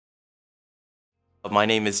My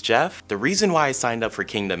name is Jeff. The reason why I signed up for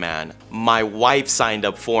Kingdom Man, my wife signed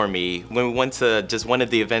up for me when we went to just one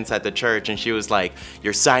of the events at the church, and she was like,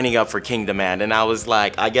 "You're signing up for Kingdom Man." And I was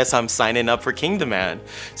like, I guess I'm signing up for Kingdom Man.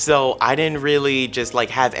 So I didn't really just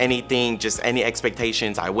like have anything, just any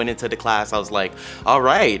expectations. I went into the class, I was like, all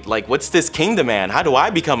right, like what's this Kingdom Man? How do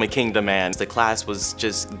I become a Kingdom Man? The class was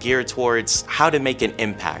just geared towards how to make an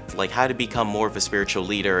impact, like how to become more of a spiritual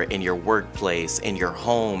leader in your workplace, in your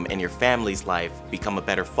home, in your family's life, become a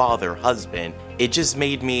better father, husband. It just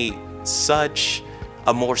made me such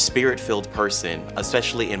a more spirit-filled person,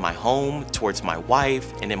 especially in my home, towards my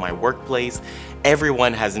wife, and in my workplace.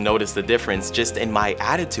 Everyone has noticed the difference just in my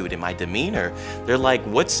attitude, in my demeanor. They're like,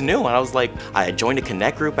 what's new? And I was like, I joined a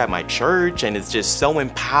connect group at my church, and it's just so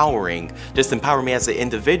empowering. Just empower me as an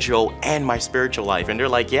individual and my spiritual life. And they're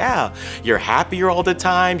like, yeah, you're happier all the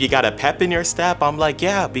time, you got a pep in your step. I'm like,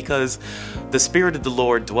 yeah, because the Spirit of the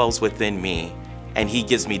Lord dwells within me, and He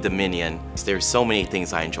gives me dominion. There's so many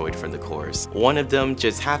things I enjoyed from the course. One of them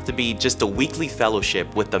just have to be just a weekly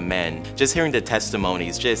fellowship with the men. Just hearing the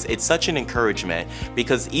testimonies, it's such an encouragement,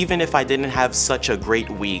 because even if I didn't have such a great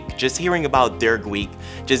week, just hearing about their week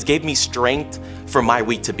just gave me strength for my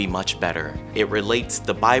week to be much better. It relates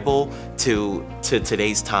the Bible to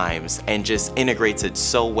today's times and just integrates it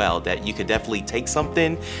so well that you could definitely take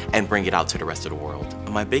something and bring it out to the rest of the world.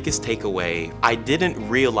 My biggest takeaway, I didn't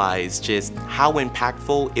realize just how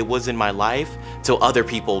impactful it was in my life till other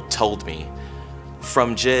people told me.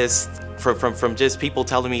 From just people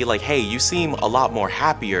telling me like, hey, you seem a lot more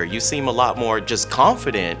happier, you seem a lot more just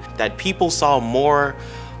confident, that people saw more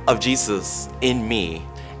of Jesus in me,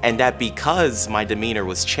 and that because my demeanor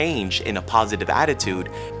was changed in a positive attitude,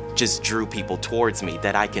 just drew people towards me,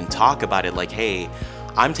 that I can talk about it like, hey,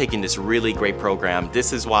 I'm taking this really great program.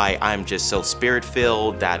 This is why I'm just so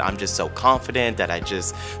spirit-filled, that I'm just so confident, that I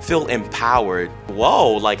just feel empowered.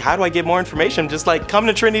 Whoa, like how do I get more information? Just like come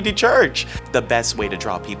to Trinity Church. The best way to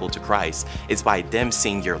draw people to Christ is by them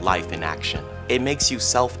seeing your life in action. It makes you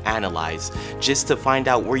self-analyze just to find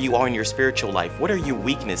out where you are in your spiritual life. What are your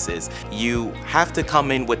weaknesses? You have to come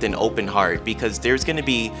in with an open heart, because there's going to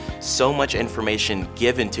be so much information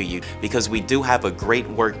given to you, because we do have a great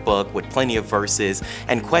workbook with plenty of verses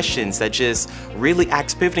and questions that just really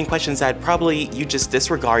ask pivoting questions that probably you just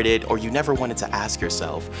disregarded or you never wanted to ask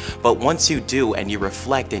yourself. But once you do and you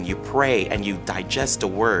reflect and you pray and you digest the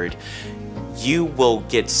word, you will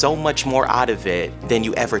get so much more out of it than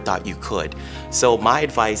you ever thought you could. So my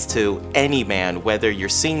advice to any man, whether you're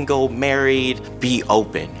single, married, be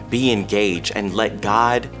open, be engaged, and let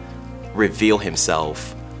God reveal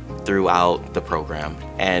Himself throughout the program.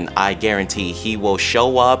 And I guarantee He will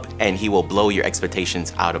show up and He will blow your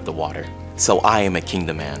expectations out of the water. So I am a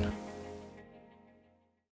Kingdom Man.